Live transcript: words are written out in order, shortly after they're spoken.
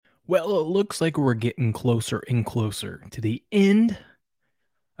Well, it looks like we're getting closer and closer to the end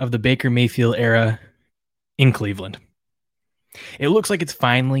of the Baker Mayfield era in Cleveland. It looks like it's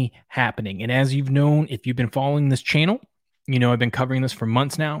finally happening. And as you've known, if you've been following this channel, you know I've been covering this for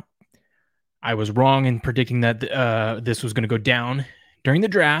months now. I was wrong in predicting that this was going to go down during the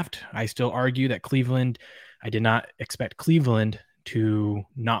draft. I still argue that I did not expect Cleveland to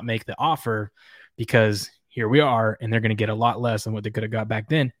not make the offer because here we are, and they're going to get a lot less than what they could have got back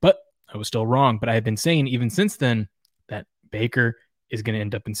then. But I was still wrong. But I have been saying even since then that Baker is going to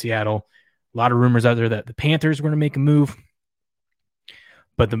end up in Seattle. A lot of rumors out there that the Panthers were going to make a move.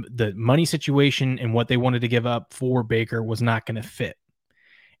 But the money situation and what they wanted to give up for Baker was not going to fit.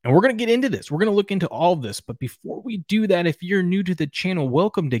 And we're going to get into this. We're going to look into all of this. But before we do that, if you're new to the channel,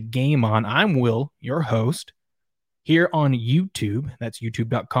 welcome to Game On. I'm Will, your host, here on YouTube. That's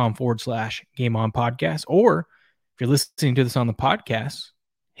youtube.com/Game On Podcast. Or if you're listening to this on the podcast,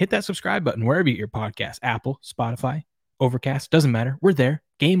 hit that subscribe button wherever you get your podcast. Apple, Spotify, Overcast, doesn't matter. We're there.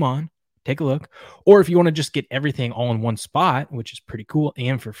 Game On. Take a look. Or if you want to just get everything all in one spot, which is pretty cool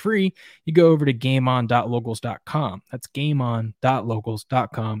and for free, you go over to gameon.locals.com. That's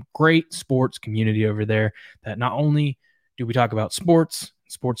gameon.locals.com. Great sports community over there that not only do we talk about sports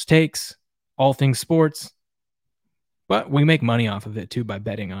takes, all things sports, but we make money off of it too by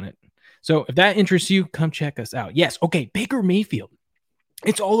betting on it. So if that interests you, come check us out. Yes. Okay. Baker Mayfield.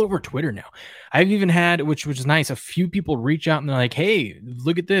 It's all over Twitter now. I've even had, which is nice, a few people reach out and they're like, hey,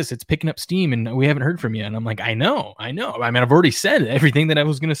 look at this. It's picking up steam and we haven't heard from you. And I'm like, I know. I mean, I've already said everything that I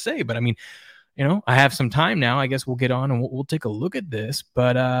was going to say, but I mean, I have some time now. I guess we'll get on and we'll take a look at this.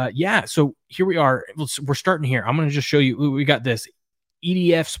 But yeah, so here we are. We're starting here. I'm going to just show you. We got this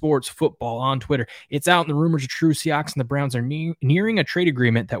EDF Sports Football on Twitter. It's out, and the rumors are true. Seahawks and the Browns are nearing a trade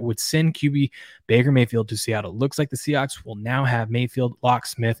agreement that would send QB Baker Mayfield to Seattle. Looks like the Seahawks will now have Mayfield, Locke,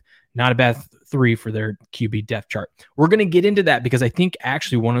 Smith. Not a bad three for their QB depth chart. We're going to get into that because I think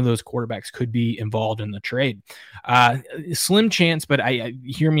actually one of those quarterbacks could be involved in the trade. Slim chance, but I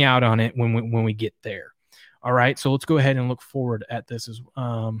hear me out on it when we get there. All right, so let's go ahead and look forward at this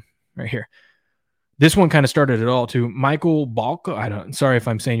right here. This one kind of started it all too. Michael Balco. Sorry if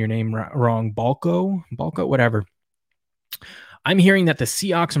I'm saying your name wrong. Balco, whatever. I'm hearing that the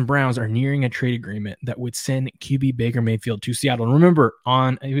Seahawks and Browns are nearing a trade agreement that would send QB Baker Mayfield to Seattle. And remember,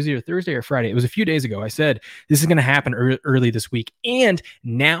 it was either Thursday or Friday. It was a few days ago. I said this is going to happen early this week. And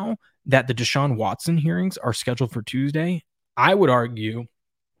now that the Deshaun Watson hearings are scheduled for Tuesday, I would argue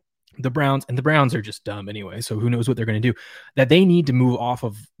the Browns are just dumb anyway, so who knows what they're going to do, that they need to move off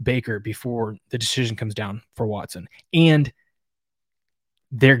of Baker before the decision comes down for Watson. And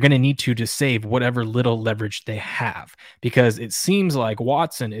they're going to need to save whatever little leverage they have, because it seems like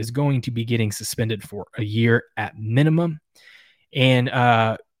Watson is going to be getting suspended for a year at minimum. And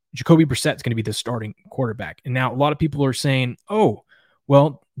Jacoby Brissett is going to be the starting quarterback. And now a lot of people are saying, oh,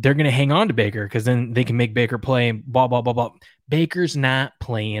 well, they're going to hang on to Baker because then they can make Baker play, blah, blah, blah, blah. Baker's not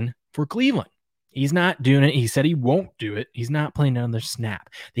playing for Cleveland. He's not doing it. He said he won't do it. He's not playing another snap.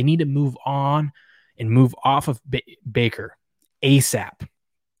 They need to move on and move off of Baker ASAP.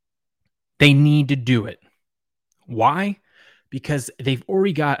 They need to do it. Why? Because they've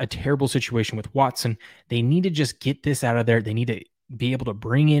already got a terrible situation with Watson. They need to just get this out of there. They need to be able to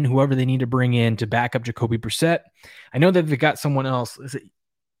bring in whoever they need to bring in to back up Jacoby Brissett. I know that they've got someone else. Is it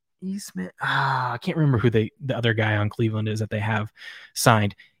Eastman? I can't remember who the other guy on Cleveland is that they have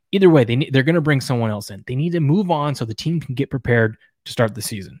signed. Either way, they're going to bring someone else in. They need to move on so the team can get prepared to start the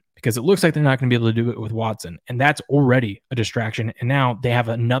season, because it looks like they're not going to be able to do it with Watson. And that's already a distraction. And now they have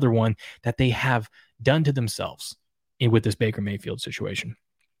another one that they have done to themselves with this Baker Mayfield situation.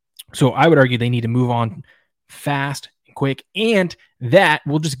 So I would argue they need to move on fast and quick. And that,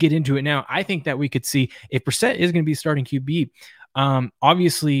 we'll just get into it now. I think that we could see if Brissett is going to be starting QB.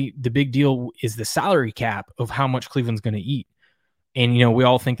 Obviously, the big deal is the salary cap of how much Cleveland's going to eat. And, we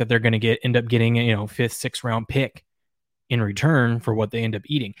all think that they're going to end up getting a, fifth, sixth round pick in return for what they end up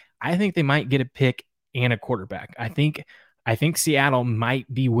eating. I think they might get a pick and a quarterback. I think Seattle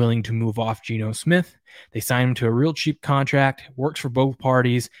might be willing to move off Geno Smith. They signed him to a real cheap contract, works for both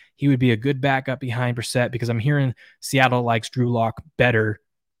parties. He would be a good backup behind Brissett, because I'm hearing Seattle likes Drew Lock better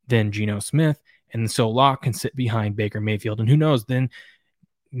than Geno Smith. And so Lock can sit behind Baker Mayfield. And who knows, then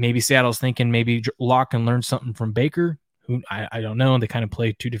maybe Seattle's thinking maybe Lock can learn something from Baker. I don't know. They kind of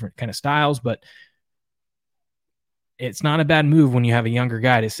play two different kind of styles, but it's not a bad move when you have a younger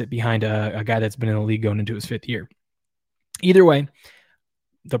guy to sit behind a guy that's been in the league going into his fifth year. Either way,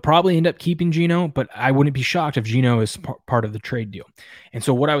 they'll probably end up keeping Geno, but I wouldn't be shocked if Geno is part of the trade deal. And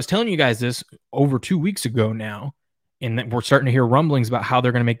so what I was telling you guys this over 2 weeks ago now And we're starting to hear rumblings about how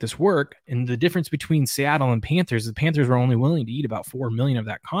they're going to make this work. And the difference between Seattle and Panthers, the Panthers were only willing to eat about $4 million of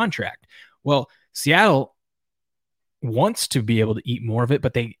that contract. Well, Seattle wants to be able to eat more of it,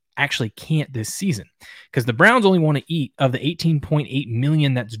 but they actually can't this season because the Browns only want to eat of the $18.8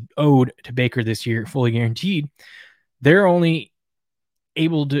 million that's owed to Baker this year, fully guaranteed. They only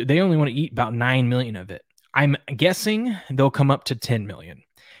want to eat about $9 million of it. I'm guessing they'll come up to $10 million.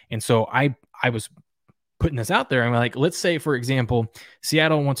 And so I was putting this out there. I'm like, let's say, for example,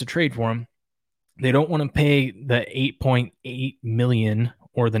 Seattle wants to trade for him. They don't want to pay the $8.8 million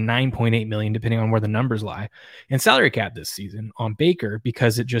or the $9.8 million, depending on where the numbers lie, in salary cap this season on Baker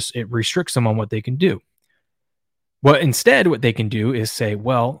because it restricts them on what they can do. Well, instead, what they can do is say,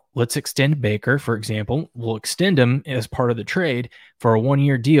 well, let's extend Baker, for example. We'll extend him as part of the trade for a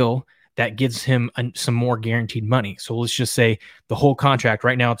 1-year deal that gives him some more guaranteed money. So let's just say the whole contract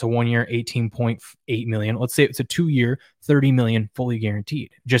right now, it's a 1-year, $18.8 million. Let's say it's a 2-year, $30 million fully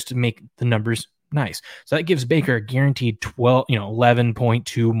guaranteed, just to make the numbers nice. So that gives Baker a guaranteed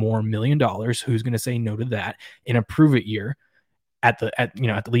 $11.2 more million. Who's going to say no to that in a prove it year at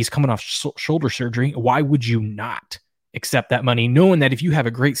the least coming off shoulder surgery? Why would you not accept that money, knowing that if you have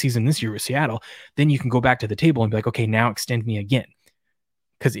a great season this year with Seattle, then you can go back to the table and be like, okay, now extend me again.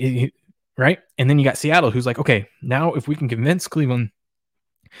 Right? And then you got Seattle, who's like, okay, now if we can convince Cleveland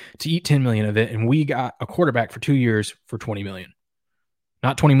to eat 10 million of it, and we got a quarterback for 2 years for 20 million,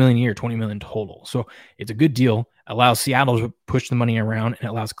 not 20 million a year, 20 million total. So it's a good deal. Allows Seattle to push the money around, and it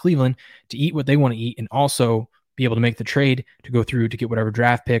allows Cleveland to eat what they want to eat and also be able to make the trade to go through to get whatever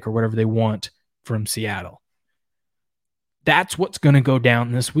draft pick or whatever they want from Seattle. That's what's going to go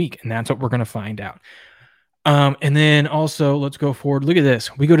down this week, and that's what we're going to find out. And then also, let's go forward. Look at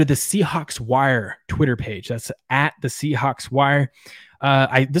this. We go to the Seahawks Wire Twitter page. That's at the Seahawks Wire.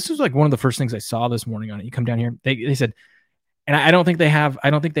 This was like one of the first things I saw this morning on it. You come down here. They said, and I don't think they have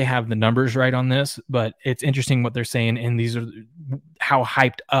the numbers right on this, but it's interesting what they're saying. And these are how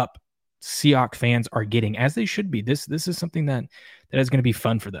hyped up Seahawks fans are getting, as they should be. This is something that is going to be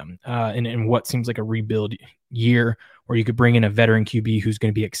fun for them. In what seems like a rebuild year, where you could bring in a veteran QB who's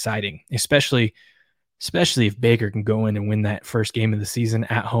going to be exciting, especially if Baker can go in and win that first game of the season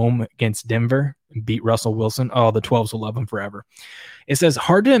at home against Denver and beat Russell Wilson. Oh, the 12s will love him forever. It says,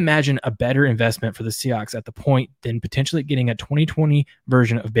 hard to imagine a better investment for the Seahawks at the point than potentially getting a 2020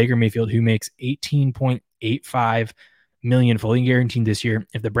 version of Baker Mayfield, who makes $18.85 million fully guaranteed this year.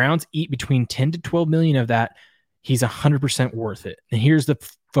 If the Browns eat between 10 to 12 million of that, he's 100% worth it. And here's the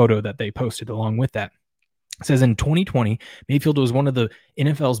photo that they posted along with that. It says in 2020, Mayfield was one of the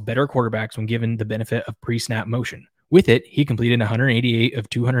NFL's better quarterbacks when given the benefit of pre-snap motion. With it, he completed 188 of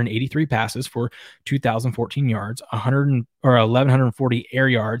 283 passes for 2,014 yards, 1,140 air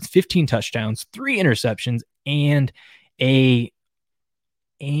yards, 15 touchdowns, 3 interceptions, and why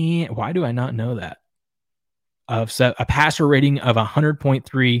do I not know that? Of a passer rating of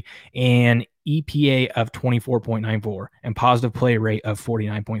 100.3 and EPA of 24.94 and positive play rate of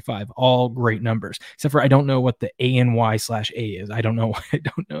 49.5. All great numbers, except for I don't know what the ANY/A is. I don't know. I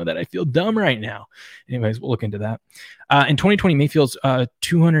don't know that. I feel dumb right now. Anyways, we'll look into that. In 2020, Mayfield's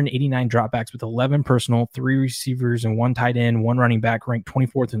 289 dropbacks with 11 personal, 3 receivers, and 1 tight end, 1 running back, ranked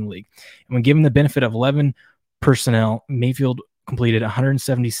 24th in the league. And when given the benefit of 11 personnel, Mayfield completed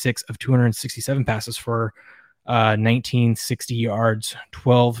 176 of 267 passes for 1960 yards,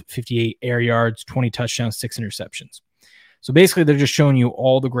 1258 air yards, 20 touchdowns, 6 interceptions. So basically, they're just showing you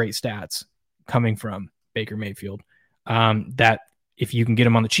all the great stats coming from Baker Mayfield. That if you can get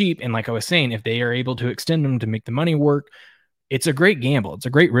him on the cheap, and like I was saying, if they are able to extend him to make the money work, it's a great gamble. It's a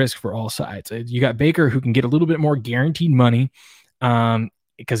great risk for all sides. You got Baker, who can get a little bit more guaranteed money.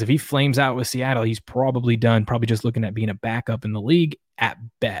 Because if he flames out with Seattle, he's probably done, probably just looking at being a backup in the league at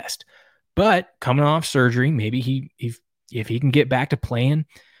best. But coming off surgery, maybe if he can get back to playing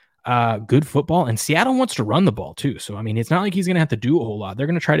good football, and Seattle wants to run the ball too. So, I mean, it's not like he's going to have to do a whole lot. They're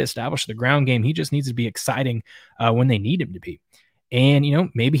going to try to establish the ground game. He just needs to be exciting when they need him to be. And,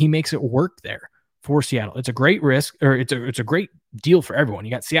 maybe he makes it work there for Seattle. It's a great risk, or it's a great deal for everyone.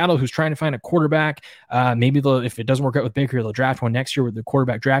 You got Seattle, who's trying to find a quarterback. Maybe if it doesn't work out with Baker, they'll draft one next year where the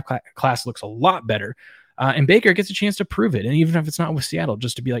quarterback draft class looks a lot better. And Baker gets a chance to prove it. And even if it's not with Seattle,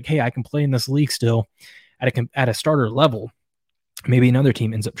 just to be like, hey, I can play in this league still at a starter level. Maybe another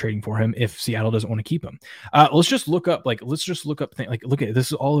team ends up trading for him if Seattle doesn't want to keep him. Let's just look up look at this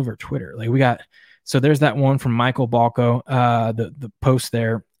is all over Twitter. So there's that one from Michael Balco, the post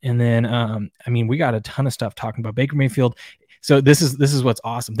there. And then, we got a ton of stuff talking about Baker Mayfield. So this is what's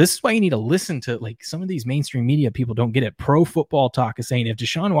awesome. This is why you need to listen to, like, some of these mainstream media people don't get it. Pro Football Talk is saying if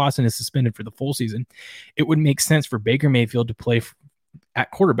Deshaun Watson is suspended for the full season, it would make sense for Baker Mayfield to play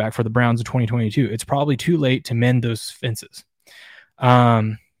at quarterback for the Browns in 2022. It's probably too late to mend those fences.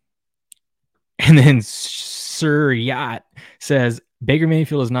 And then Sir Yacht says Baker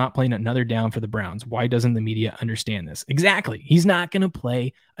Mayfield is not playing another down for the Browns. Why doesn't the media understand this? Exactly. He's not going to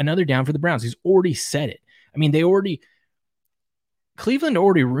play another down for the Browns. He's already said it. I mean, Cleveland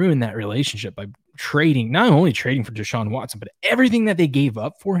already ruined that relationship by not only trading for Deshaun Watson, but everything that they gave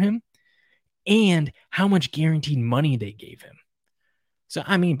up for him and how much guaranteed money they gave him. So,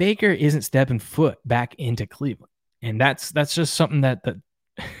 I mean, Baker isn't stepping foot back into Cleveland. And that's just something that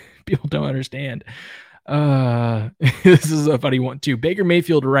people don't understand. This is a funny one too. Baker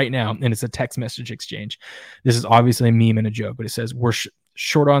Mayfield right now, and it's a text message exchange. This is obviously a meme and a joke, but it says, we're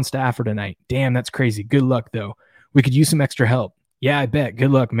short on staff for tonight. Damn, that's crazy. Good luck, though. We could use some extra help. Yeah, I bet.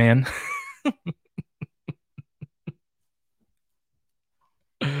 Good luck, man.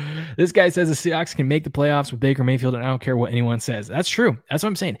 This guy says the Seahawks can make the playoffs with Baker Mayfield, and I don't care what anyone says. That's true. That's what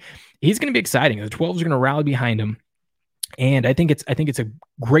I'm saying. He's going to be exciting. The 12s are going to rally behind him, and I think it's a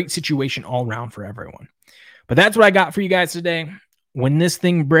great situation all around for everyone. But that's what I got for you guys today. When this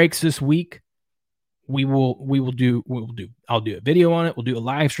thing breaks this week, I'll do a video on it. We'll do a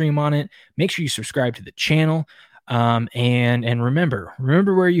live stream on it. Make sure you subscribe to the channel. And remember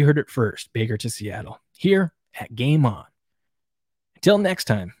where you heard it first. Baker to Seattle here at Game On. Until next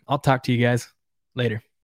time, I'll talk to you guys later.